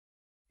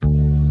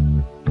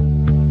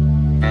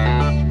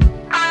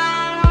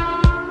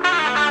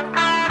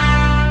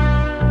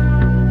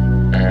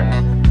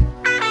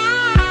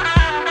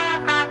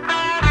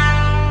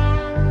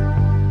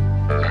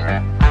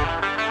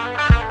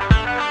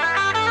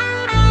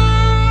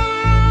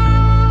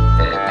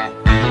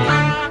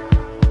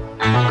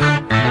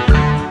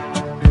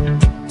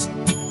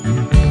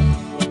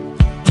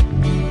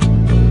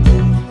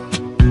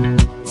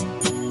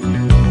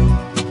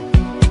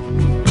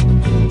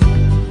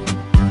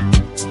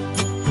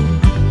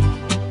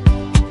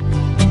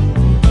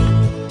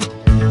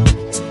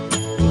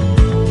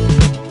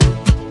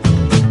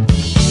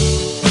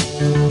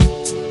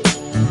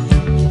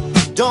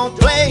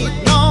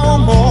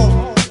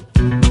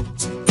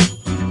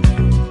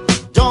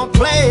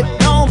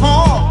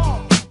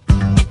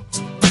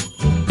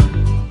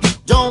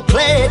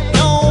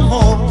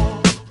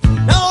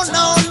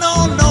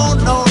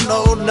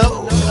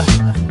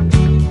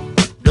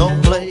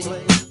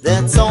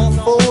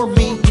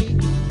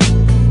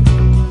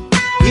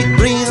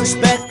brings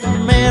back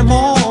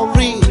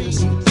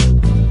memories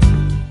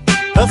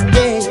of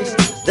days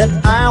that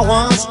I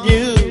once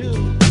knew,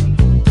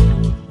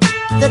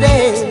 the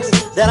days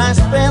that I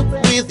spent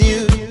with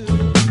you.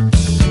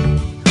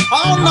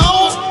 Oh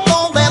no,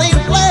 don't let it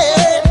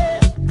play.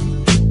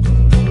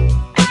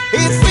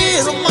 It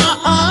fills my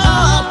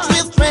heart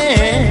with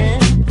pain.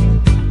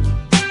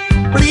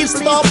 Please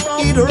stop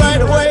it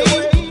right away.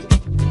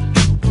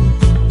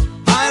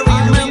 I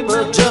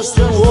remember just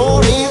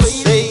what he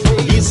said.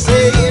 He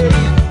said,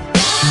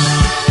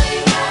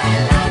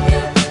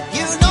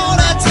 you know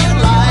that you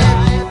lie.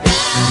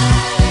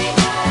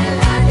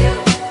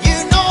 You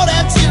know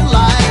that you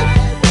lie.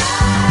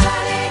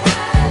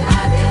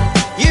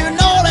 You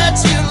know that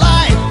you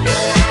lie.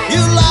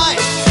 You lie.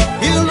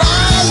 You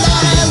lie,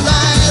 lie,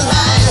 lie,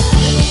 lie.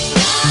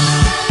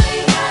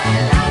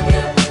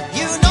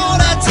 You know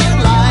that you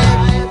lie.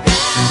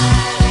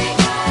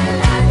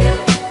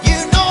 You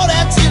know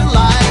that you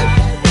lie.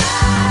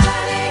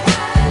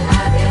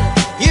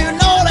 You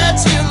know that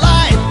you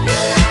lie.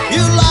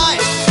 You lie.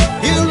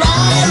 You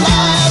lie,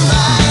 lie,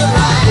 lie,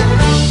 lie.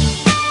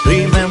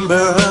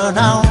 Remember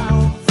now,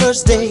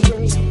 first day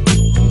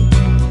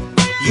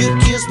you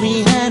kissed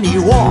me and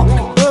you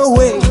walked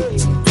away.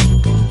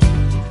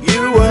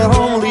 You were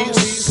only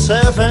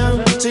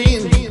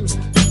 17.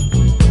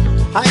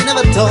 I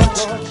never thought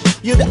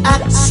you'd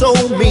act so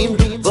mean,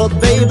 but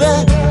baby,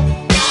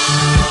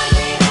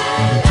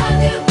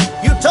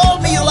 you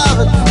told me you love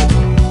it.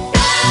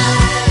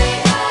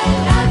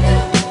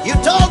 You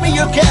told me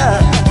you care.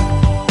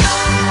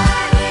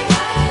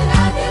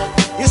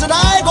 You said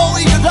I go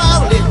with you,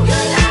 darling,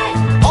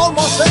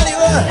 almost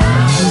anywhere.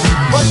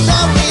 But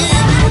tell me,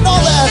 you know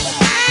that.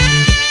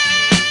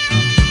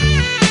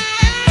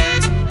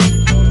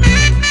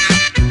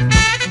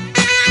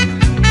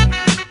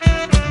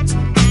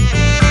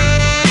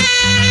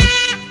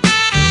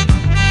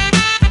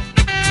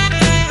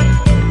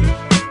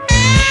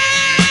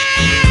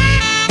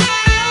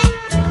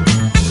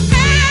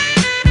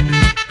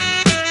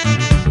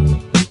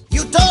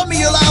 You told me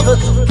you love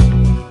it.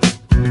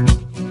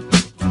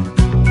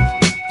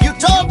 You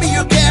told me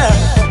you care.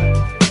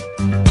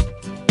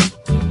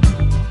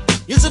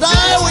 You said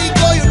I will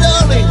go, you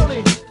darling,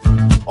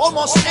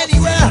 almost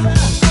anywhere.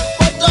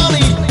 But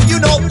darling, you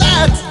know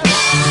that.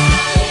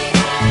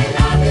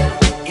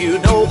 You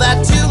know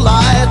that you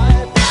lied.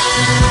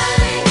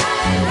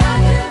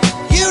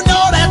 You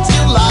know that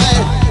you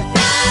lied.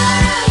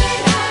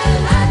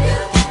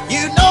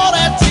 You know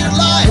that you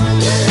lied.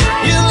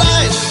 You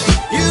lied.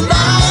 You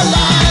lie,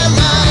 lie,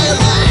 lie,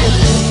 lie.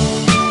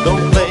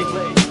 Don't play,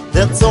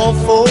 that's all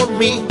for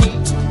me.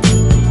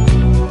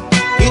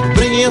 It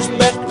brings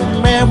back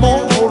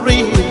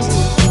memories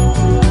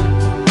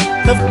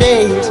of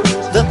days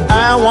that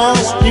I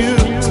once knew,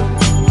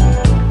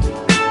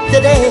 the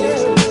days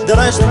that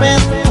I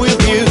spent with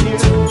you.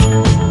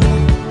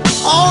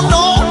 Oh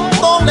no,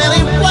 don't let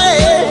it play.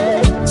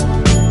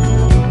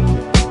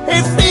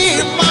 It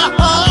fills my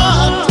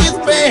heart with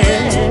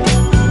pain.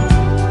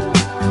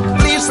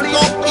 Please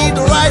stop it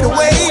right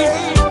away.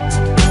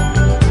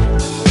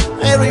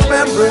 I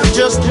remember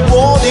just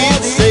what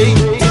it said.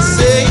 It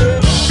said,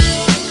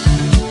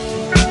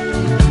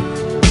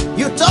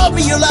 you told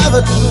me you love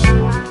it.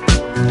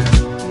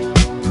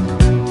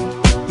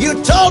 You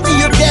told me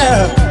you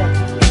care.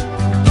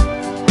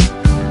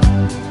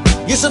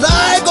 You said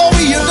I go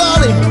with you,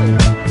 darling,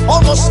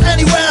 almost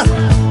anywhere.